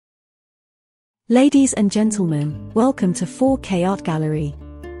Ladies and gentlemen, welcome to 4K Art Gallery.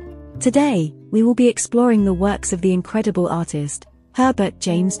 Today, we will be exploring the works of the incredible artist, Herbert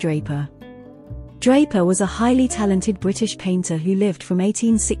James Draper. Draper was a highly talented British painter who lived from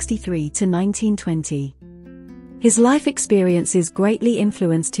 1863 to 1920. His life experiences greatly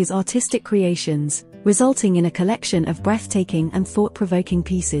influenced his artistic creations, resulting in a collection of breathtaking and thought-provoking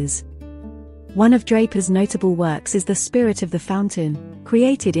pieces. One of Draper's notable works is The Spirit of the Fountain,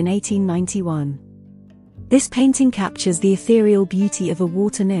 created in 1891. This painting captures the ethereal beauty of a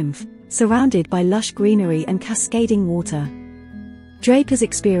water nymph, surrounded by lush greenery and cascading water. Draper's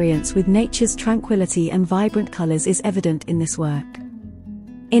experience with nature's tranquility and vibrant colors is evident in this work.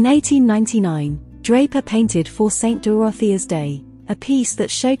 In 1899, Draper painted For Saint Dorothea'S Day, a piece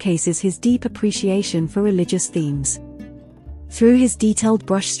that showcases his deep appreciation for religious themes. Through his detailed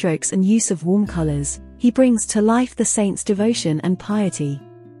brushstrokes and use of warm colors, he brings to life the saint's devotion and piety.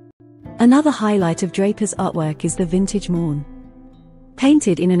 Another highlight of Draper's artwork is the Vintage Morn.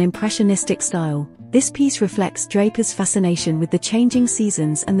 Painted in an impressionistic style, this piece reflects Draper's fascination with the changing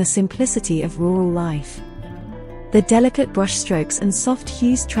seasons and the simplicity of rural life. The delicate brushstrokes and soft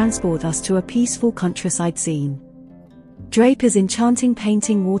hues transport us to a peaceful countryside scene. Draper's enchanting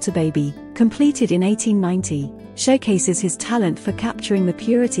painting Waterbaby, completed in 1890, showcases his talent for capturing the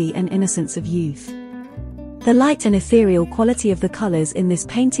purity and innocence of youth. The light and ethereal quality of the colors in this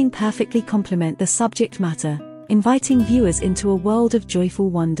painting perfectly complement the subject matter, inviting viewers into a world of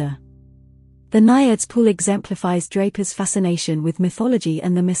joyful wonder. The Naiad'S Pool exemplifies Draper's fascination with mythology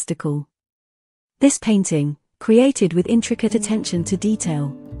and the mystical. This painting, created with intricate attention to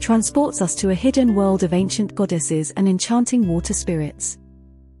detail, transports us to a hidden world of ancient goddesses and enchanting water spirits.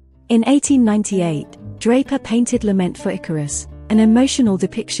 In 1898, Draper painted Lament For Icarus, an emotional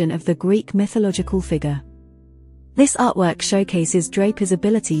depiction of the Greek mythological figure. This artwork showcases Draper's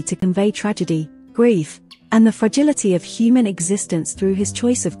ability to convey tragedy, grief, and the fragility of human existence through his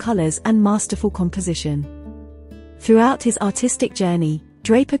choice of colors and masterful composition. Throughout his artistic journey,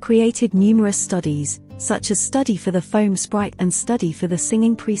 Draper created numerous studies, such as Study for the Foam Sprite and Study for the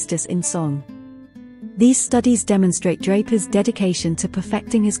Singing Priestess in Song. These studies demonstrate Draper's dedication to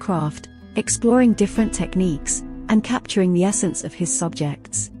perfecting his craft, exploring different techniques, and capturing the essence of his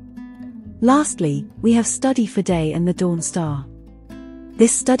subjects. Lastly, we have Study for Day and the Dawnstar.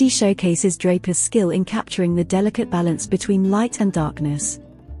 This study showcases Draper's skill in capturing the delicate balance between light and darkness.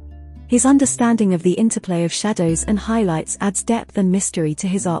 His understanding of the interplay of shadows and highlights adds depth and mystery to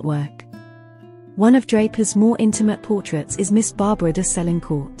his artwork. One of Draper's more intimate portraits is Miss Barbara de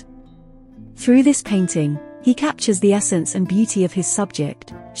Selincourt. Through this painting, he captures the essence and beauty of his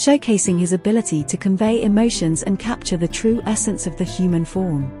subject, showcasing his ability to convey emotions and capture the true essence of the human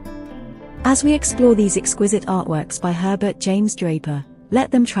form. As we explore these exquisite artworks by Herbert James Draper,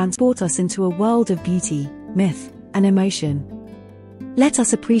 let them transport us into a world of beauty, myth, and emotion. Let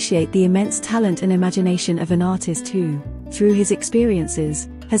us appreciate the immense talent and imagination of an artist who, through his experiences,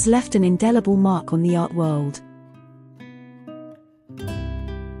 has left an indelible mark on the art world.